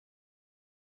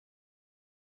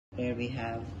Here we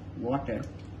have water,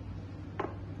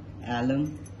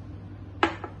 alum,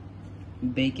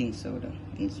 baking soda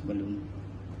in this balloon.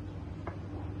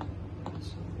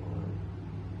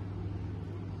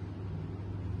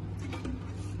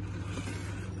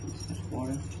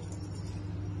 Water.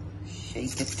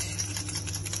 Shake it.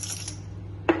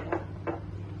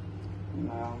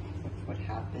 Now what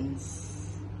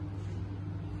happens.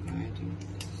 I do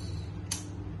this.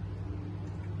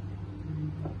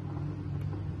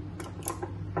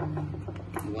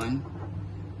 1,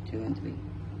 2, and 3.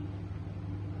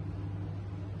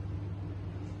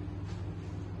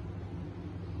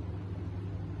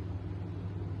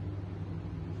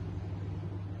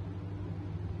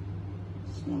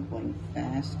 It's not going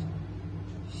fast.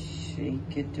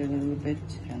 Shake it a little bit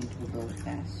and it will go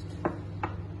fast. Okay.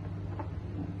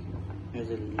 There's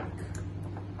a leak.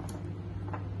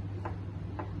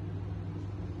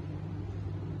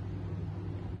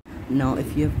 Now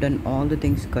if you have done all the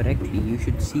things correctly, you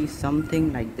should see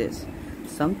something like this,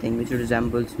 something which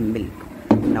resembles milk.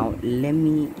 Now let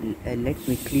me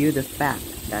clear the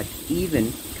fact that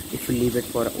even if you leave it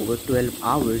for over 12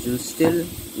 hours,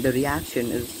 the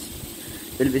reaction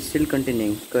will be still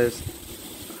continuing, because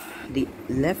the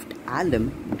left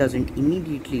alum doesn't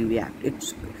immediately react.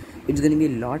 It's going to be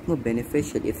a lot more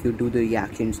beneficial if you do the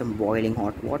reaction in some boiling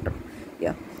hot water.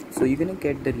 Yeah, so you're gonna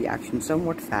get the reaction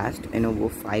somewhat fast in over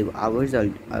 5 hours.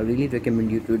 I really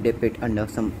recommend you to dip it under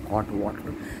some hot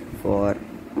water for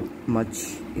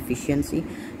much efficiency.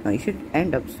 Now you should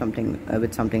end up with something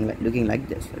like looking like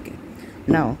this. Okay,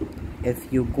 now if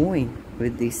you're going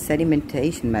with the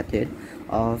sedimentation method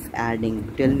of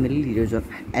adding 10 milliliters of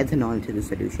ethanol to the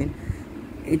solution,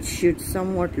 it should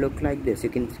somewhat look like this. You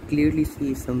can clearly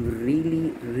see some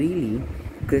really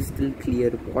crystal clear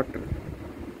water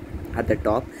at the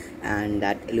top and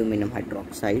that aluminum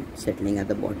hydroxide settling at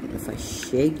the bottom. If I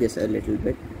shake this a little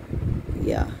bit,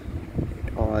 yeah,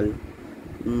 it all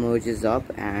merges up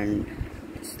and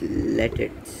just let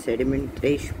it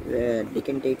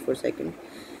decantate for a second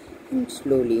and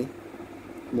slowly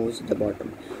moves to the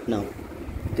bottom. Now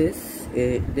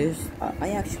I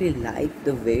actually like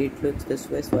the way it looks this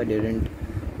way, so I didn't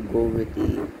go with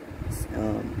the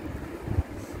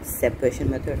separation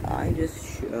method. I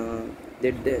just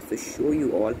did this to show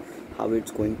you all how it's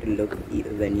going to look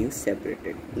when you separate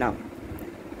it. Now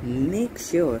make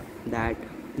sure that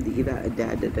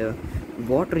the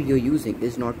water you're using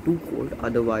is not too cold,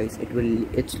 otherwise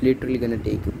it's literally gonna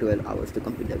take you 12 hours to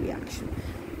complete the reaction.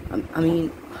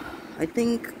 I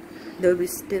think there will be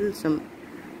still some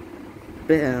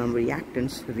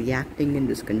reactants reacting in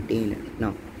this container.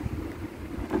 Now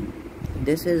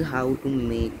this is how to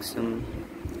make some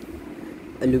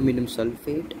aluminum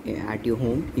sulfate at your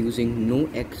home using no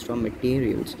extra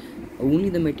materials, only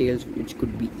the materials which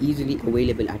could be easily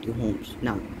available at your homes.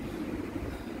 Now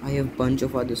I have a bunch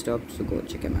of other stuff, so go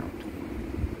check them out.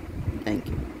 Thank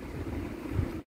you.